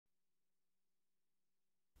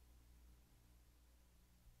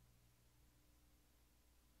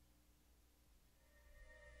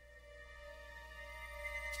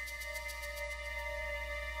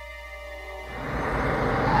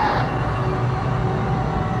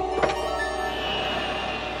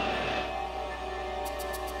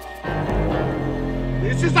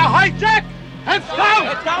hijack! Heads down!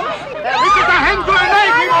 Heads down! This is a hand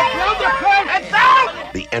grenade! We will blow the plane! Heads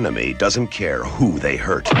down! The enemy doesn't care who they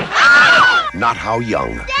hurt. Not how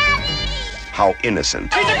young. Daddy! How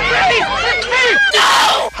innocent. It's me!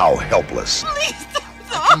 No! How helpless. Please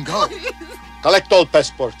don't. Go. Collect all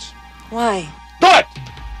passports. Why? Do it!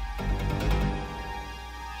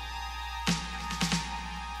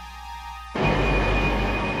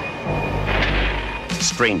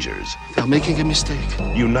 Strangers, They're making a mistake.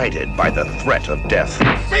 united by the threat of death,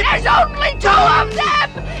 There's only 2 of them!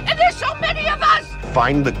 And there's so many of us!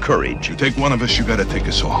 find the courage You take one of us, you gotta take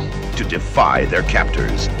us all. to defy their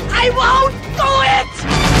captors. I won't do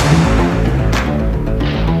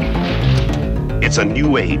it! It's a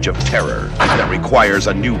new age of terror that requires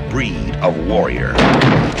a new breed of warrior.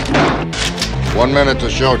 1 minute to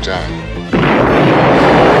showtime.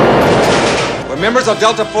 We're members of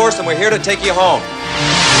Delta Force and we're here to take you home.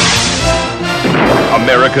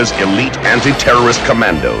 America's elite anti-terrorist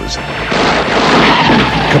commandos,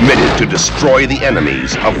 committed to destroy the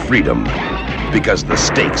enemies of freedom, because the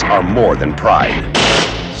stakes are more than pride,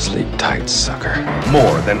 Sleep tight, sucker.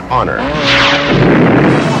 more than honor,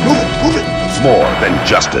 Move it! more than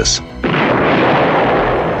justice.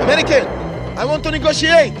 American! I want to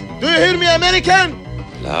negotiate! Do you hear me, American?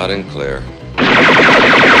 Loud and clear.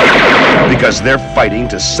 Because they're fighting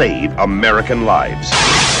to save American lives.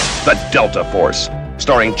 The Delta Force,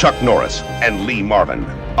 starring Chuck Norris and Lee Marvin.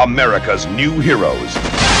 America's new heroes.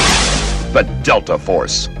 The Delta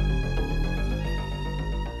Force.